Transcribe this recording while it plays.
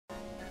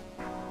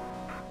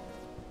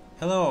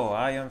Hello,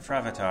 I am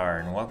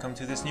FrAvatar, and welcome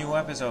to this new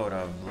episode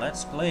of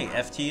Let's Play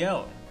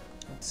FTL.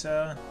 It's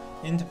an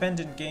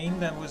independent game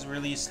that was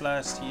released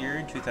last year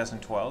in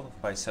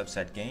 2012 by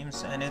Subset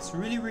Games, and it's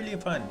really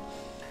fun.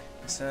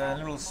 It's a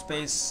little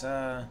space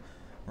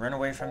run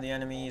away from the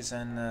enemies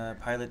and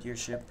pilot your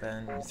ship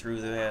and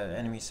through the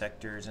enemy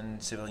sectors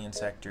and civilian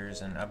sectors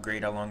and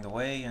upgrade along the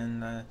way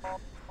and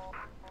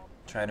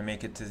try to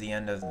make it to the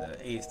end of the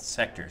 8th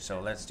sector,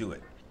 so let's do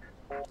it.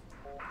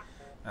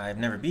 I've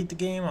never beat the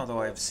game,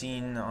 although I've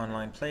seen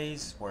online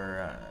plays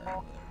where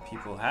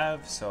people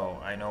have, so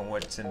I know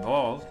what's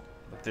involved.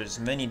 But there's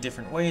many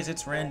different ways.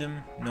 It's random.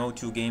 No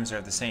two games are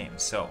the same.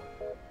 So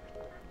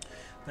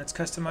let's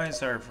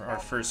customize our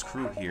first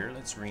crew here.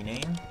 Let's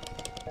rename.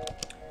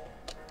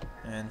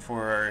 And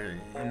for our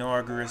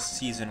inaugural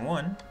Season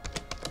 1,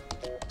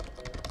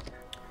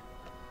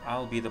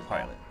 I'll be the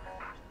pilot.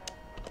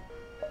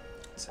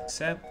 Let's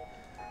accept.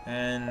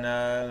 And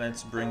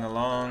let's bring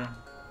along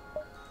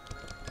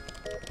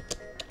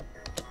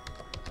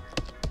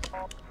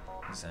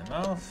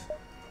Zemouth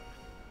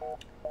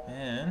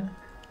and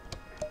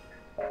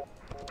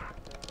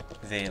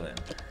Valen.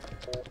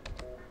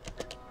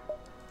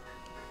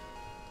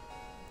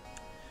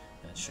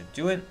 That should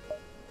do it.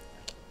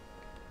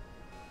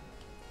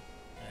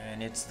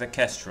 And it's the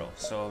Kestrel,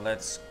 so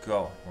let's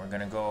go. We're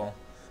gonna go,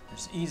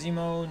 there's easy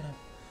mode,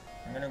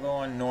 we're gonna go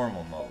on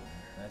normal mode.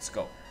 Let's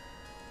go.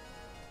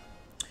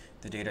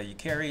 The data you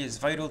carry is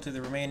vital to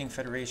the remaining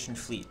Federation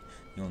fleet.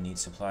 You'll need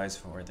supplies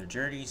for their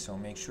journey, so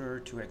make sure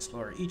to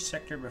explore each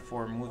sector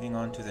before moving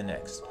on to the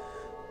next.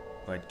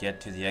 But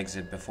get to the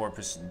exit before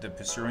the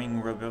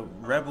pursuing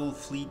rebel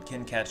fleet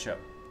can catch up.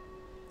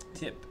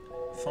 Tip: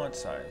 font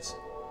size.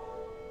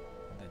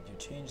 That you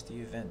change the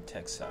event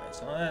text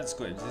size. Oh, that's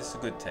good. This is a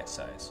good text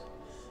size.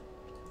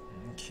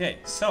 Okay,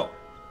 so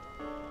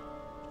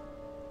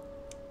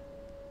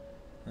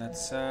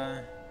let's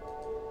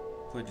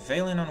put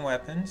Valen on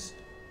weapons.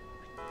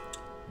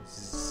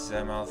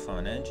 Zemouth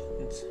on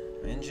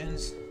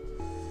engines,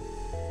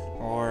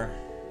 or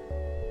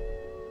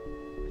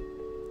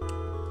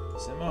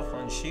Zemouth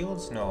on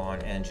shields? No,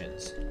 on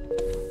engines.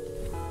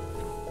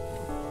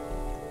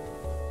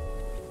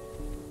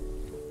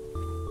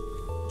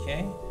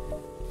 Okay,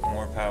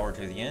 more power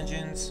to the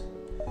engines,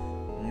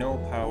 no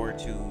power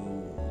to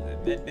the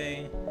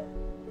medbay,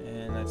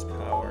 and let's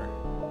power,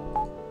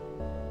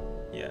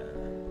 yeah,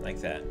 like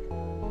that.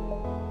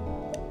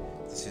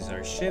 This is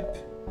our ship.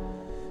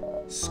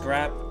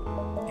 Scrap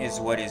is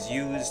what is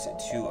used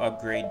to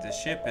upgrade the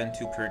ship and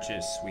to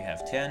purchase. We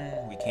have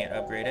 10. We can't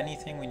upgrade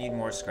anything. We need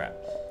more scrap.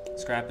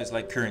 Scrap is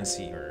like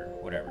currency or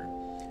whatever.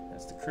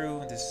 That's the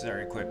crew. This is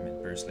our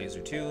equipment. Burst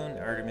Laser 2 and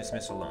Artemis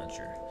Missile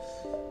Launcher.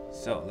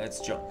 So let's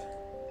jump.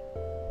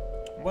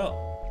 Well,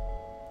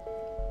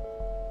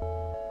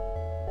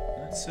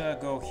 let's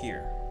go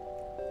here.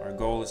 Our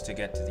goal is to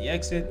get to the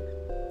exit.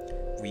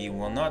 We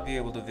will not be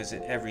able to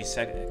visit every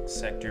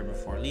sector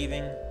before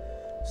leaving.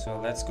 So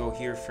let's go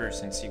here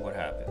first and see what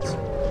happens.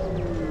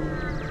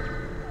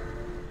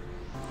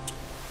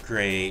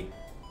 Great.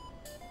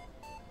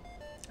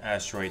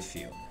 Asteroid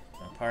field.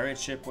 A pirate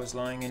ship was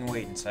lying in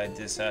wait inside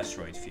this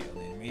asteroid field.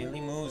 It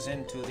immediately moves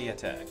into the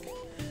attack.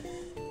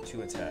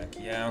 To attack.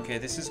 Yeah, okay,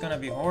 this is gonna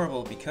be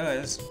horrible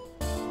because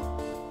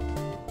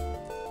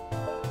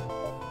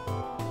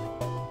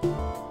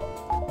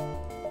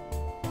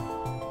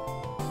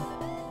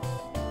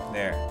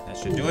there, that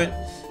should do it.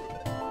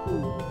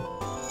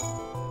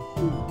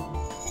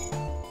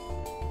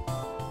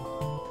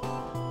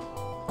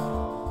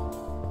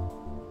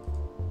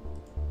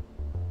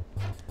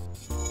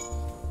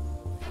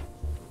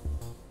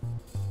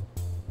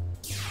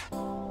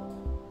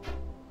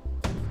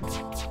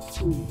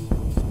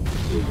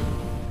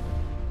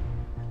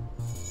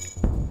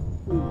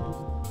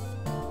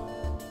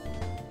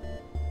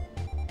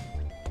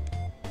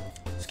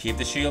 Just keep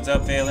the shields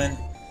up, Valen.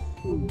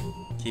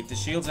 Keep the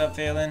shields up,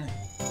 Valen.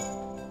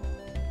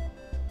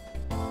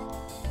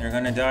 They're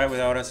gonna die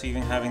without us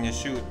even having to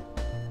shoot.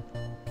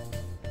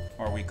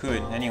 Or we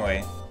could,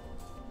 anyway.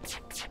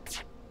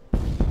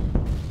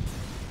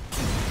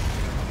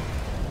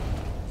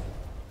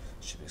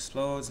 Ship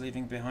explodes,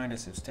 leaving behind a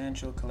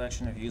substantial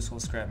collection of useful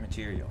scrap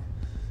material.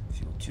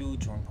 Fuel 2,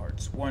 drone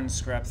parts 1,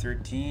 scrap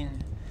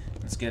 13.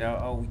 Let's get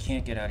out. Oh, we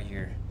can't get out of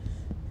here.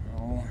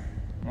 Oh,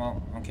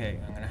 well, okay.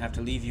 I'm gonna have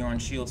to leave you on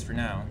shields for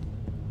now.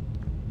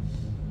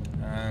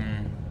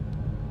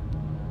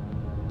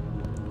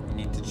 We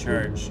need to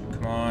charge.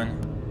 Come on.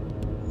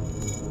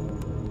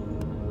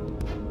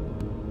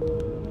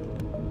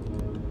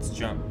 Let's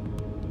jump.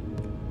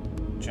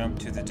 Jump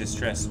to the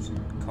distress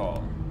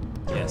call.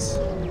 Yes.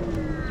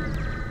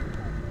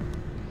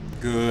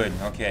 Good.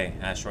 Okay.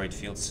 Asteroid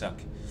fields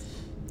suck.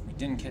 We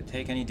didn't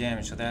take any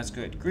damage, so that's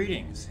good.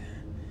 Greetings.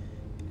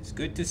 It's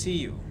good to see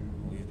you.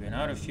 We've been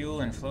out of fuel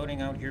and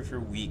floating out here for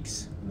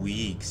weeks.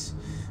 We've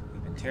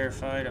been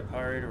terrified a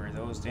pirate or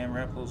those damn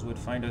rebels would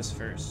find us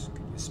first.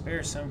 Could you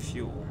spare some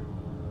fuel?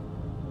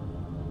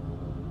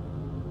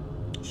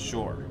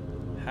 Sure.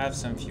 Have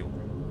some fuel.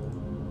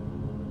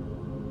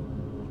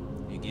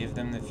 You give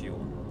them the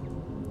fuel.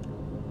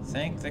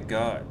 Thank the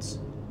gods.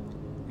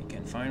 We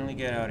can finally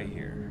get out of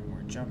here.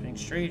 We're jumping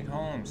straight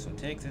home, so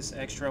take this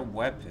extra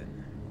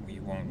weapon. We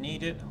won't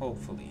need it,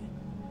 hopefully.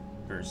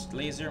 Burst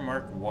Laser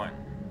Mark 1.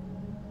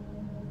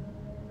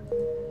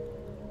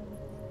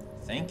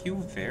 Thank you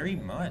very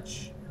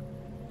much.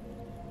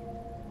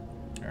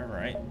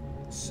 Alright,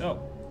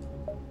 so.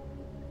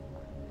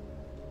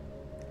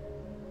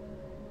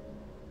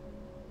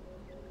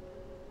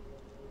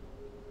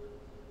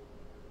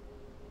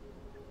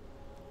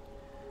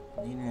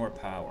 Need more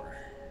power.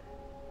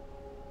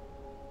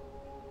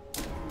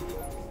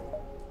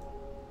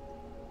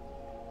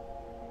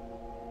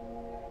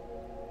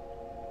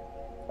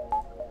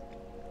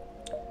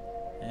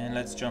 And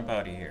let's jump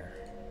out of here.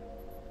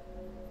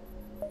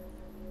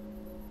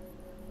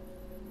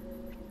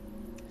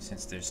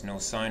 Since there's no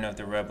sign of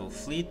the rebel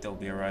fleet, they'll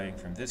be arriving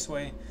from this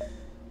way.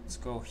 Let's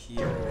go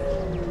here.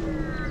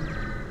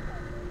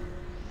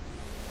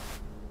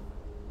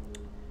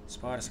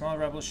 Spot a small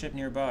rebel ship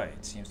nearby.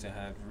 It seems to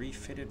have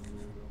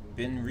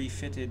been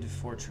refitted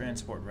for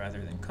transport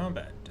rather than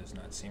combat. Does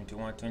not seem to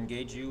want to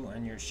engage you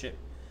and your ship.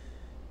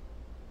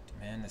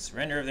 Demand the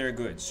surrender of their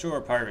goods.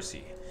 Sure,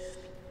 piracy.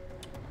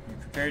 You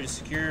prepare to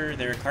secure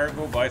their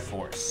cargo by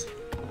force.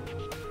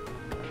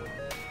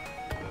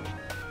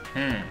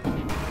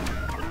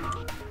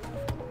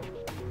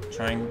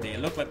 They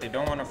look like they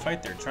don't want to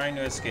fight. They're trying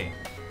to escape.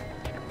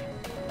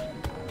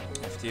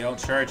 FTL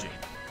charging.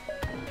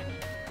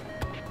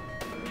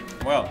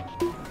 Well,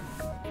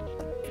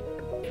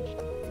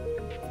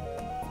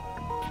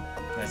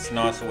 let's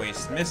not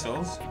waste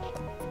missiles.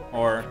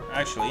 Or,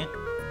 actually,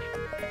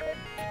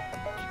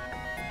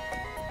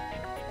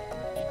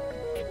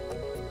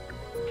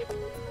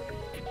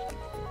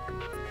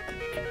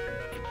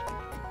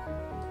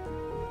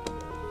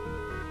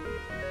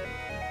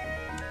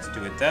 let's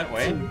do it that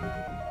way.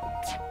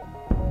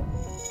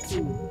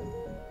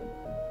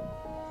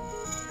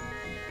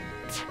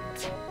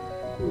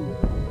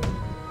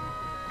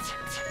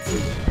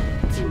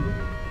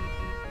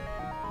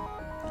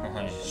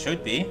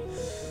 Should be.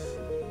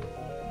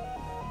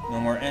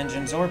 No more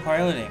engines or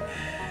piloting.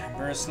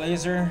 Burst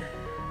laser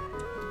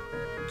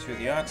to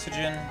the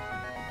oxygen.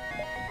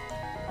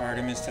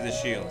 Artemis to the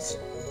shields.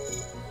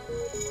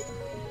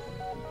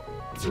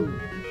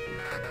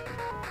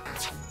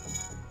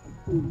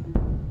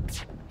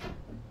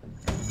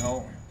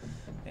 No,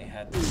 they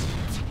had this.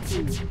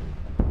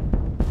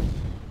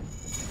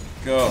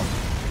 Go.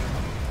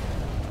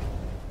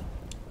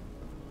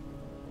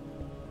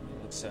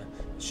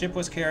 The ship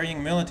was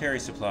carrying military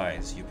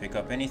supplies. You pick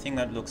up anything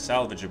that looks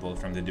salvageable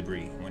from the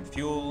debris. 1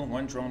 fuel,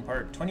 1 drone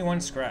part,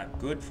 21 scrap.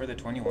 Good for the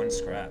 21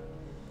 scrap.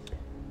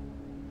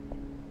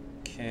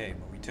 Okay,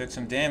 but we took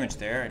some damage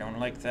there. I don't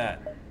like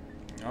that.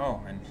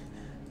 Oh, and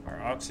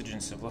our oxygen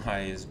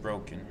supply is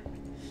broken.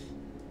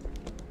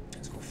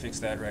 Let's go fix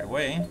that right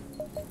away.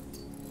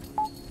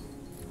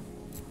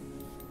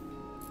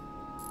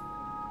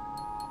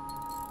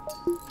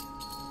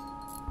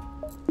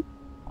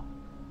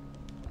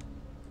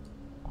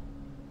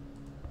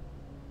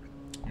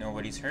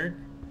 Nobody's hurt.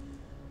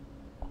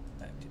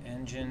 Back to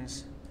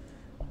engines.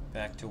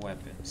 Back to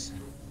weapons.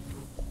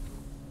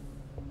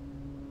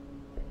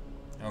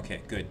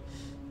 Okay, good.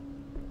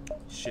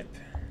 Ship.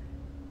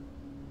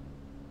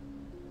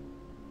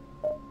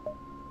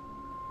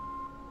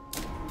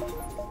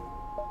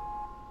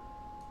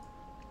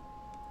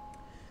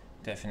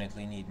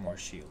 Definitely need more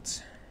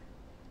shields.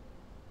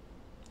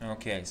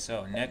 Okay,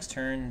 so next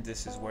turn,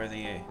 this is where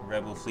the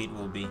rebel fleet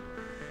will be.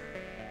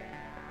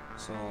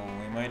 So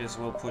we might as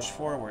well push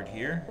forward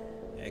here.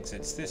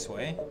 Exits this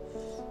way.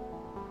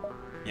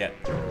 Yeah.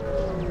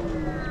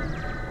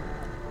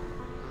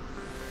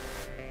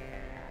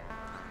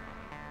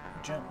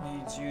 Jump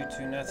leads you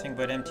to nothing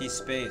but empty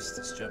space.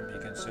 This jump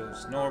beacon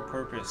serves no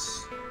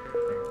purpose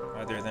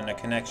other than a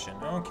connection.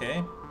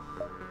 Okay.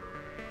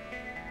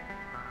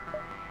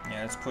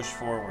 Yeah, let's push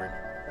forward.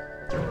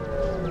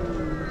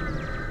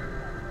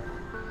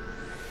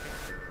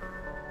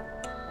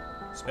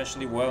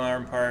 Especially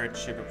well-armed pirate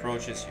ship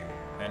approaches you.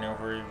 Hand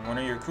over one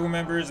of your crew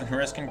members and the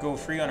rest can go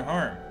free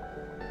unharmed.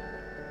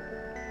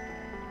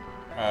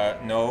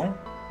 No.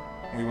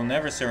 We will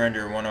never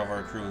surrender one of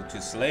our crew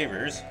to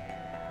slavers.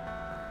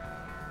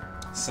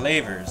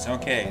 Slavers,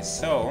 okay,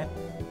 so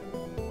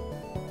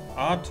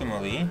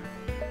optimally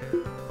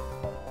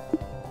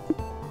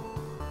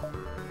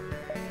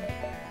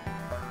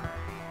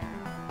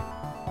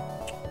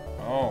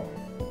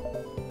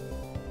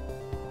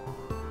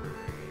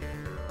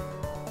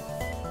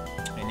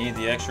I need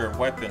the extra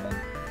weapon.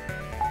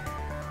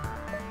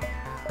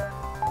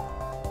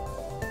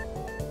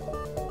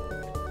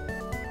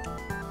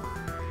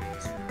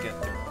 Let's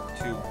get there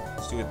too.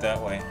 Let's do it that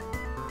way.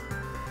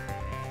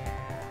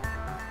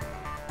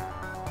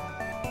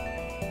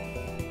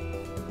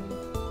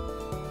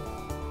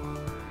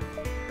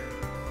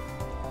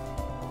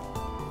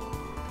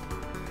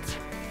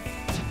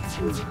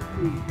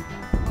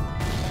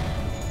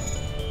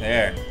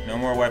 There, no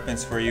more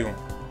weapons for you.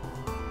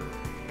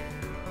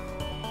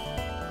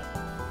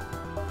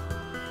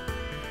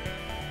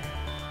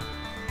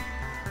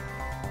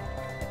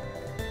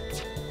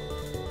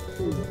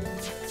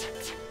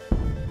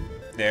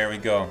 There we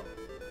go.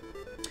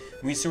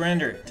 We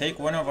surrender. Take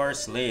one of our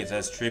slaves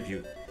as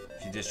tribute.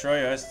 If you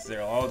destroy us,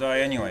 they'll all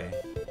die anyway.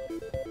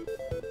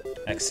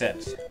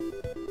 Accept.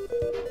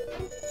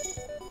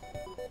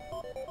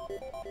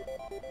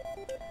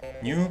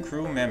 New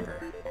crew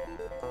member.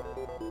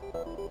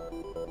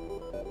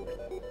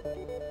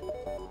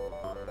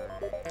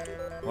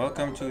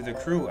 Welcome to the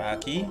crew,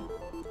 Aki.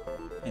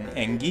 An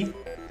Engi.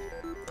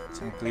 It's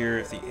unclear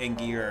if the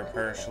Engi are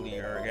partially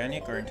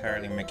organic or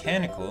entirely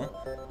mechanical.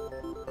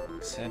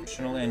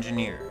 Exceptional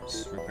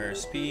engineers. Repair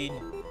speed,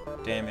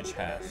 damage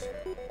half.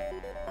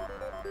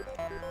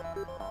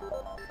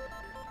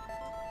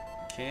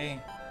 Okay.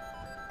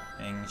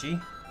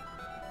 Engi.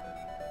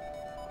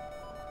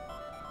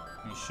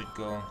 We should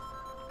go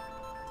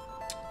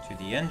to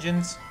the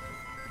engines.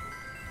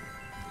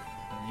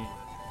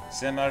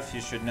 Zemalf,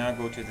 you should now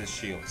go to the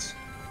shields.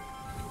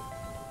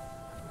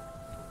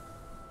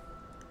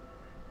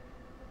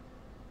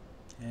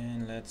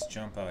 And let's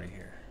jump out of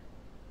here.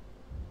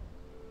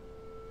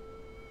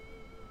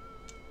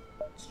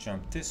 Let's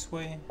jump this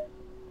way.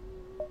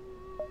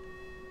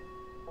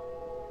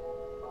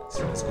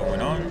 See what's going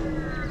on.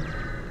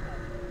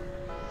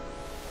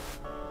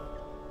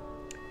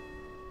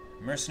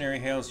 Mercenary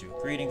hails you.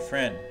 Greeting,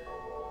 friend.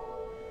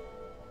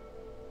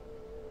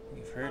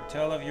 We've heard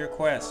tell of your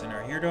quest and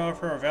are here to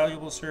offer our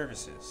valuable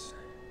services.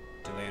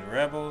 Delay the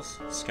rebels,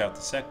 scout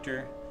the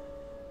sector.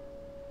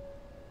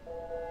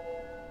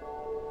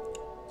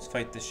 Let's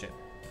fight the ship.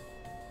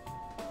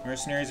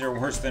 Mercenaries are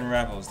worse than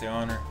rebels. The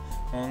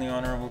only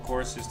honorable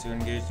course is to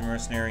engage the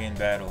mercenary in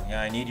battle.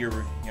 Yeah, I need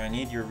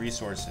your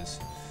resources.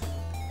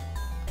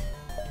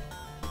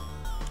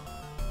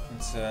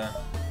 Let's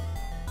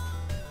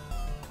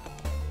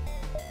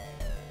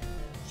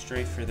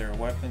straight for their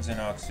weapons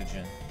and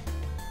oxygen.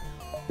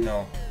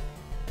 No.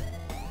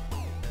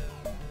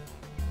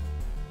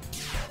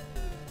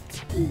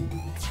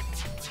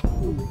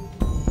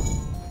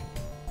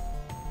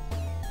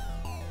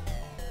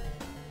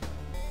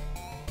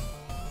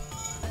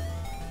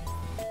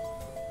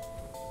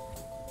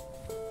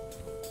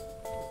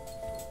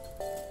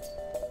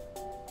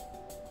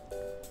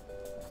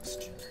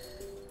 Oxygen.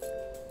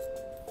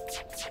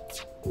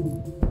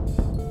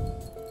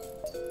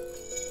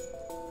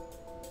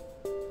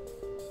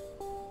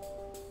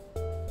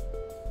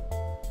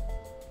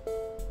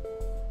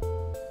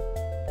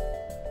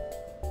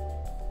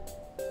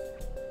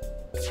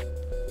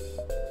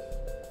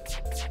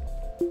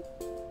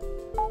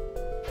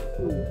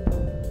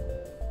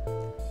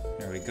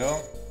 There we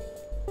go.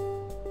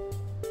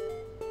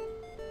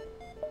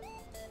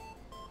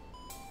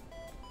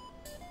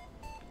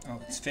 Oh,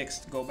 it's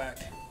fixed. Go back.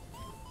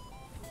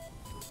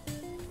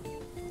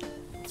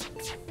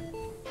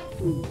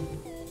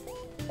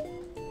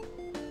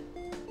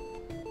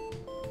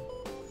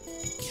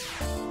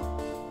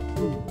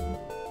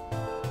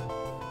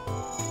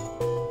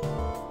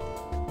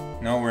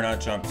 No, we're not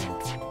jumping.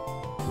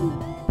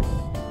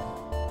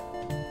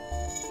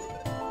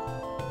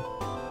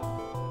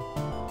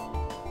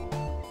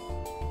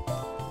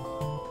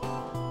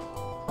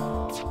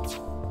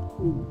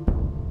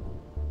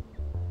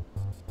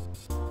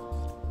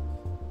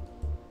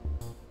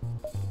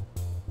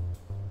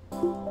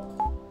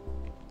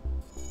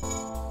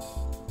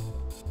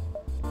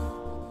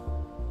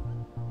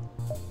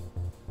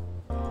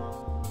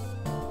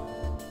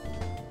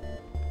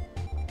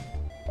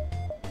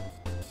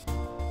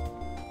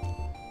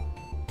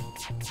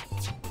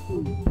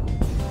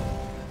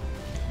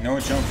 No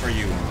jump for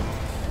you.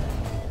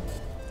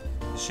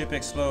 The ship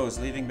explodes,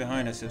 leaving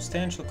behind a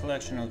substantial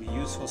collection of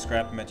useful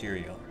scrap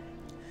material.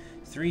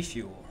 3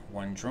 fuel,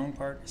 1 drone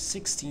part,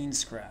 16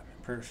 scrap.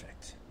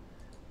 Perfect.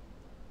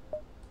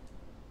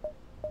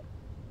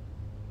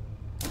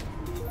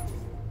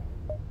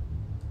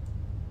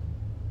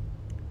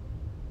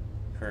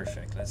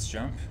 Perfect. Let's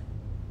jump.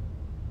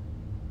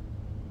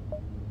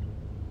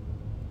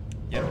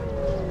 Yep.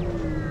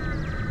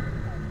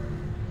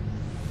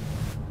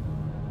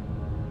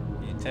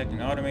 Detect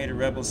an automated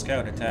rebel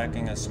scout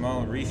attacking a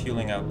small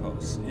refueling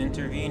outpost.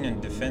 Intervene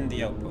and defend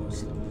the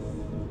outpost.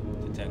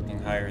 Detecting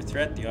higher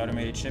threat, the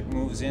automated ship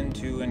moves in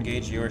to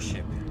engage your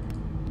ship.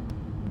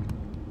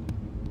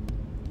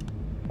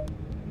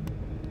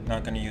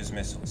 Not going to use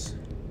missiles.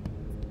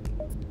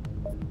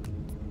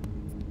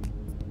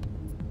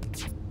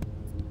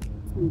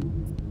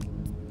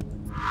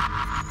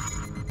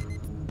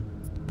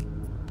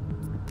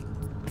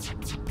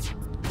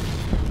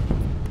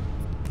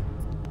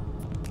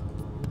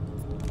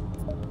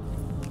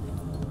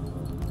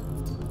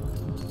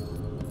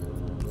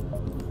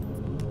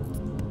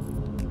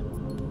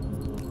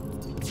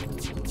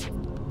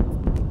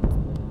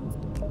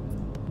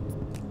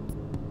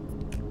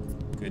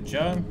 Good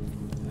job,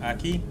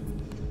 Aki.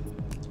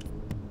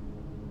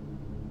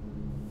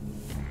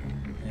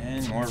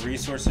 And more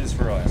resources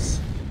for us.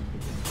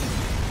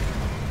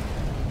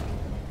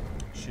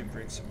 Ship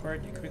breaks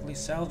apart, you quickly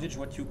salvage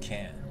what you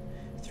can.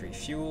 3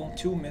 fuel,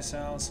 2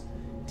 missiles,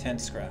 10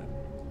 scrap.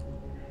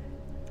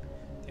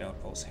 The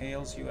outpost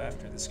hails you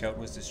after the scout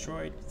was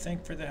destroyed.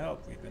 Thank for the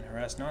help. We've been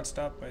harassed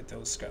non-stop by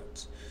those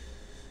scouts.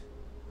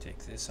 Take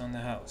this on the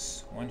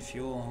house. 1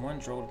 fuel, 1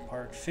 drone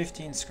part,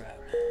 15 scrap.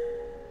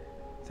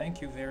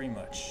 Thank you very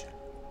much.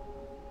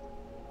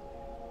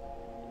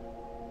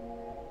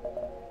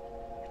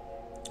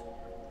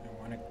 I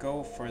want to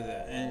go for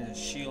the end of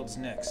shields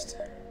next.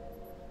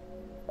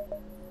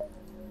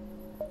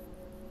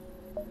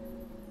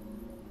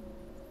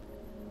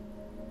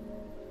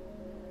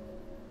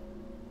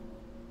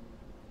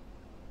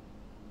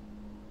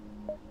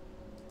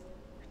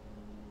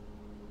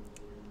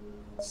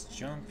 Let's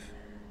jump.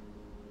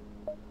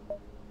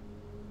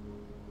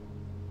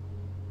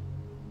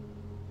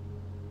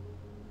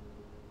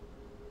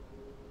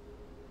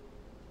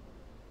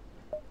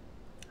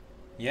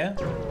 Yeah?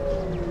 The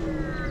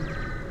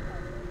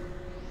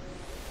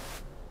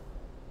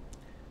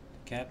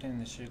captain of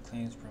the ship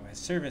claims provide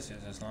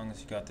services as long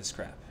as you got the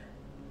scrap.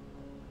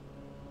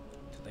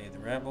 Delay the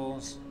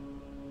rebels.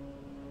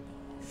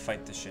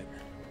 Fight the ship.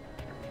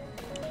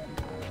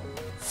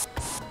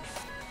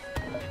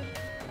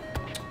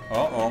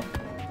 Uh-oh.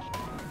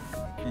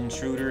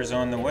 Intruder is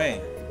on the way.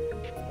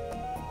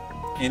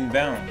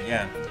 Inbound,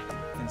 yeah.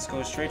 Let's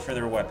go straight for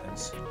their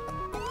weapons.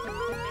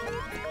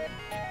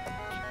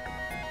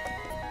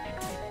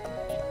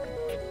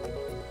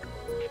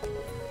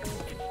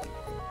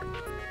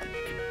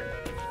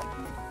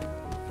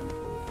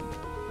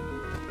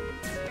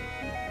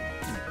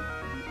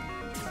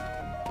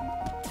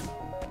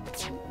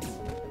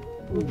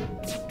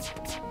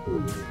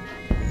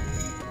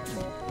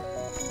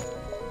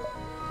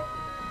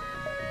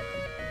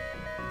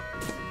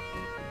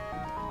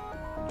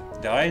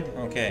 Died?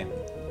 Okay.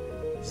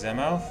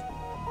 Zemouth.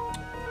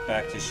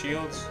 Back to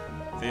shields.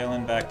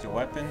 Valen back to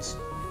weapons.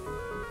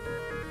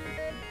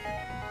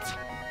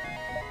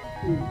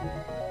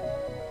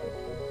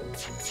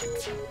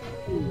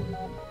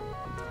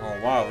 Oh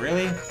wow,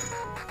 really?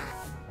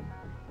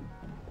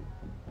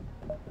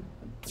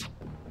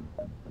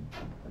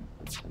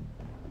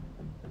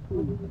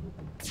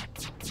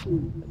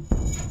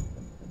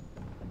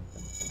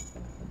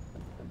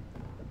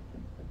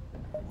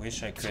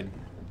 Wish I could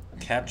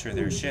capture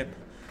their ship.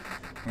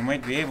 We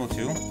might be able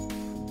to.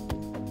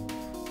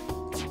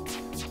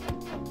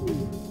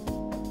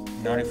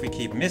 Not if we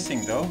keep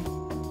missing, though.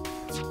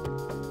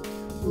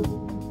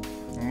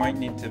 We might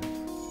need to...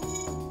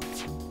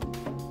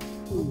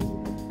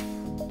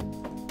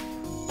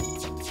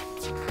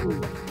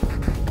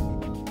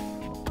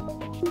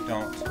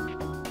 Don't.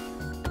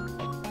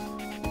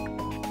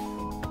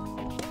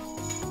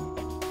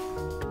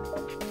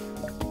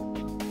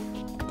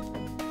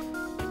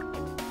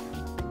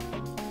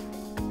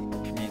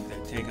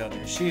 Take out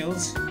their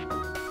shields.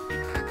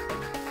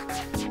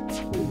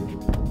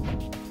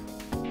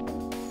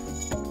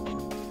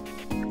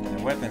 And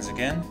their weapons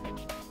again.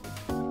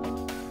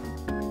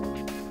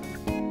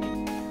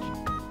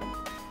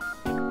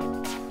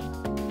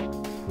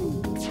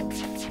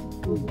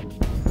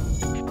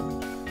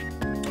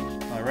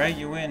 Alright,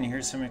 you win.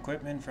 Here's some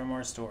equipment from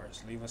our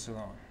stores. Leave us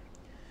alone.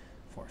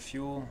 4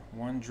 fuel,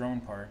 1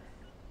 drone part,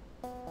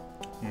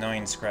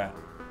 9 scrap.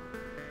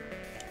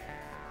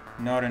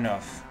 Not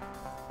enough.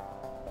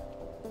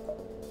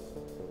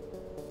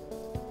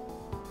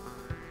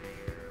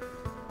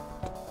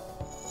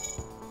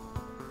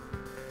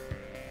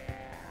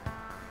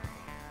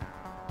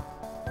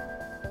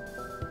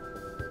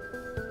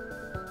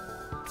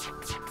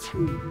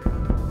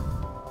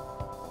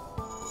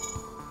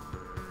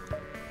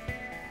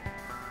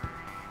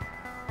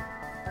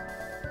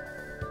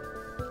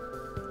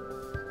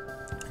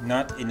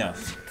 Not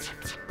enough.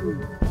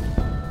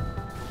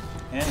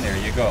 And there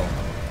you go.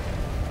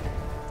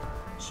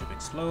 Ship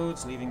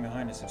explodes, leaving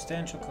behind a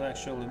substantial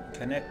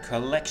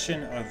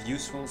collection of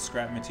useful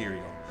scrap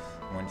material.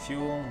 1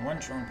 fuel, 1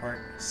 drone part,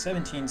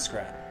 17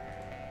 scrap.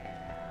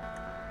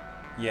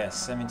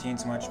 Yes,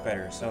 17's much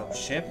better. So,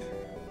 ship?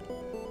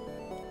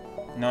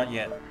 Not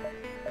yet.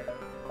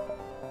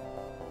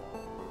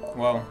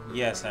 Well,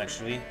 yes,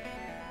 actually.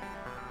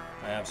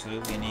 I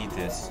absolutely need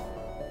this.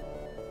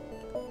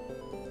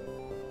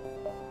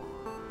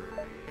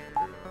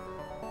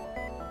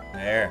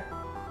 There.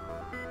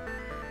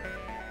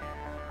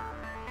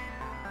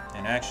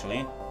 And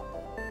actually,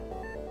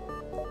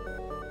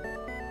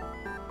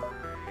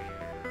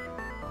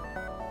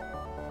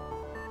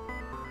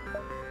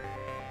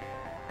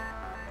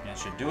 that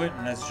should do it,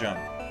 and let's jump.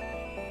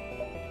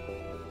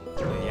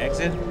 The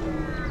exit.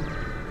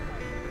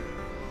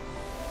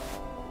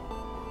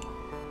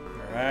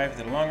 Arrive at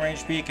the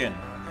long-range beacon.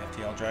 When the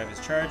FTL drive is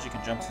charged, you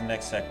can jump to the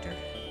next sector.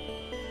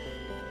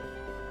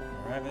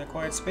 Arrive at a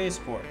quiet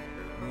spaceport.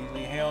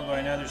 Immediately hailed by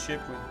another ship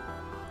with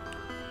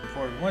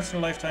reported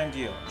once-in-a-lifetime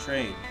deal.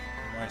 Trade.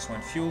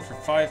 -1 fuel for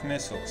 5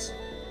 missiles.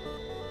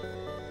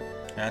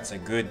 That's a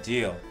good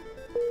deal.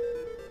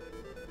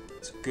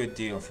 It's a good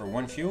deal for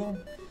 1 fuel.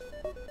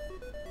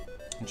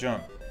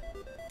 Jump.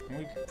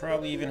 We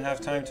probably even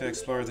have time to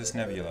explore this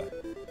nebula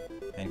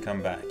and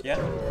come back. Yeah.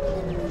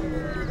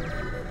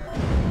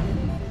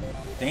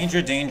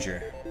 Danger,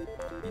 danger.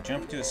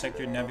 Jump to a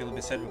sector nebula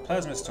beset with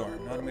plasma storm.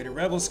 An automated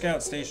rebel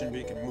scout station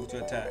beacon. Move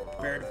to attack.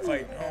 Prepare to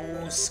fight.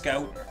 Oh,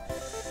 scout.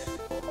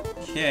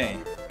 Okay.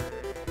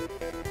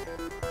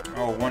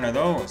 Oh, one of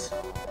those.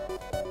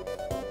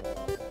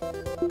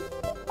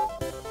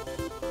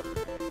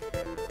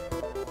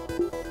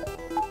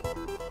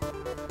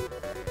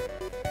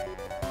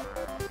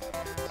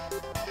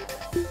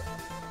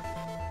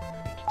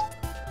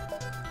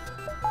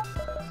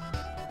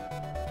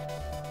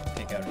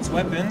 Take out its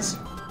weapons.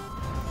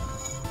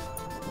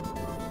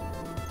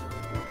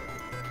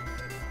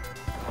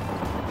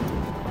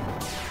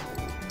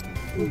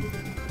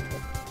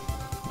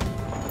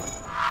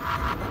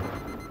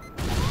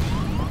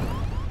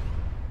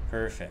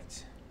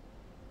 Perfect.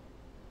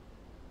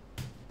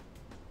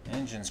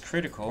 Engine's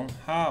critical.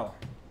 How?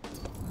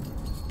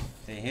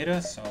 They hit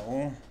us?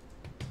 Oh.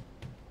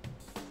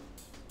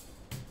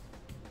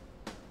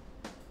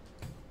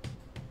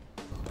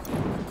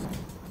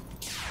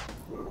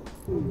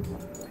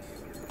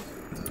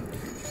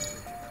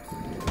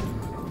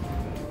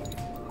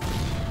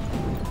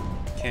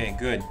 Okay,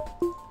 good.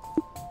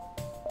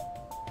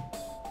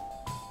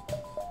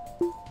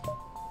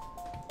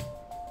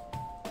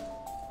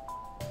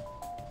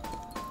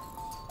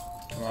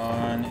 Come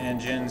on,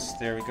 engines.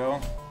 There we go.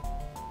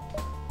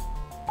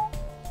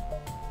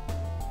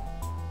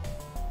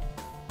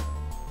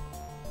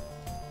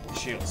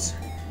 Shields.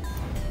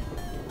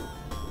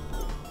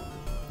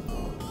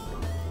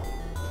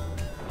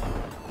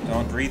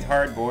 Don't breathe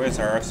hard, boys.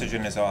 Our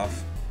oxygen is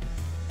off.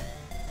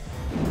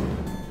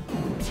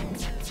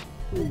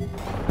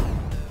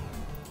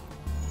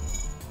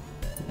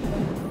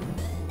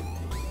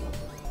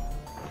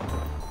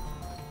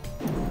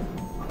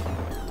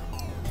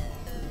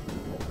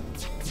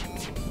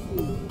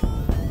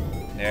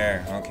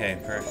 There, okay,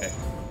 perfect.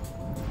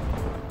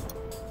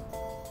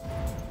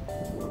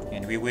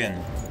 And we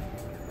win.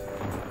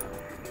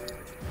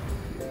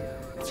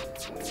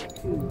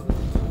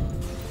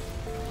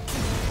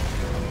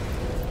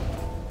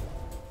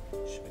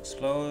 Ship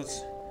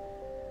explodes.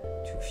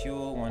 2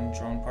 fuel, 1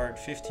 drone part,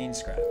 15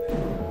 scrap. 2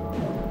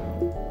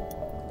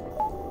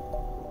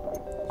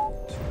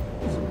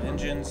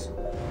 engines.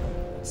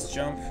 Let's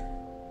jump.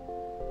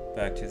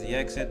 Back to the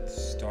exit.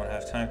 Don't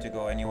have time to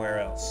go anywhere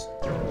else.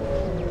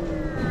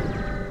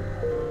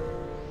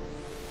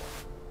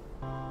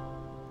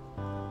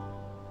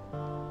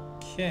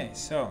 Okay,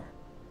 so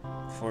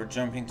before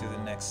jumping to the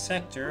next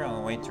sector,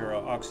 I'll wait till our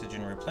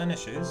oxygen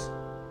replenishes.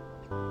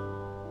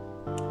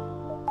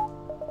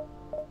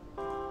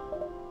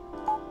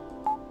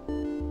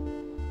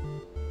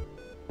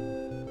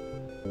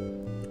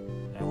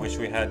 I wish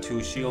we had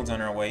 2 shields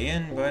on our way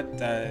in, but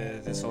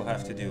this will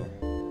have to do.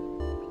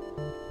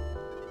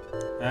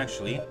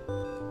 Actually,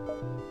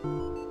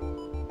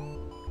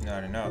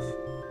 not enough.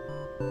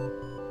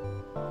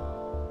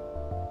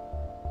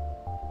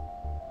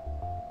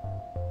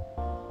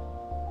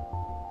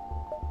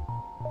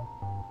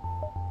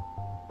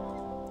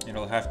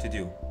 It'll have to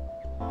do.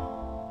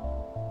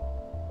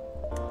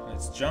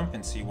 Let's jump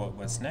and see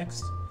what's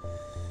next.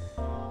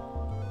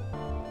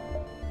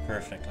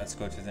 Perfect, let's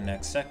go to the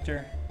next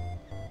sector.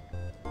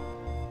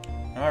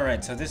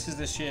 Alright, so this is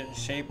the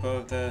shape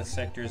of the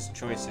sector's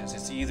choices.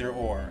 It's either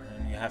or,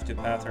 and you have to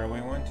path our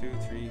way 1, 2,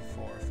 3,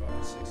 4,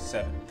 5, 6,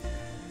 7.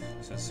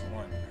 So it's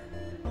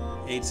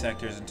 8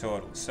 sectors in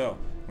total. So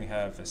we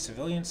have a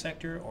civilian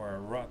sector or a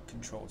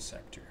rock-controlled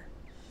sector.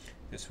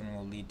 This one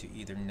will lead to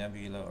either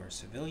nebula or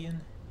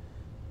civilian.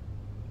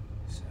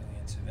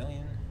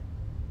 Civilian,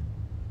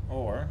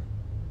 or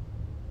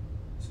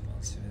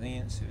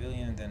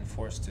civilian, then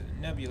forced to the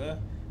nebula,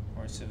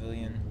 or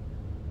civilian,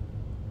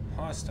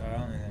 hostile,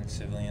 and then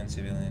civilian.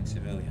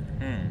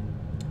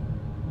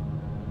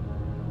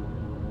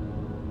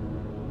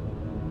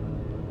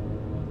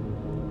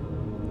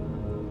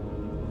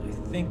 I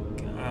think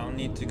I'll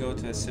need to go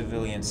to a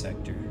civilian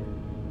sector.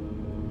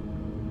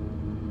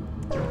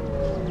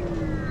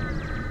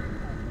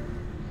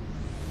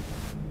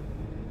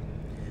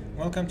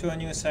 Welcome to a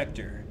new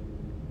sector.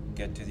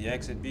 Get to the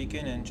exit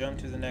beacon and jump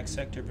to the next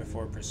sector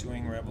before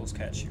pursuing rebels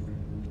catch you.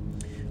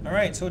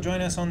 Alright, so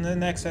join us on the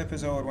next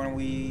episode when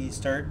we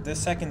start the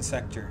second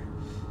sector.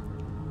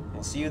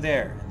 We'll see you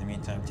there. In the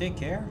meantime, take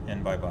care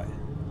and bye-bye.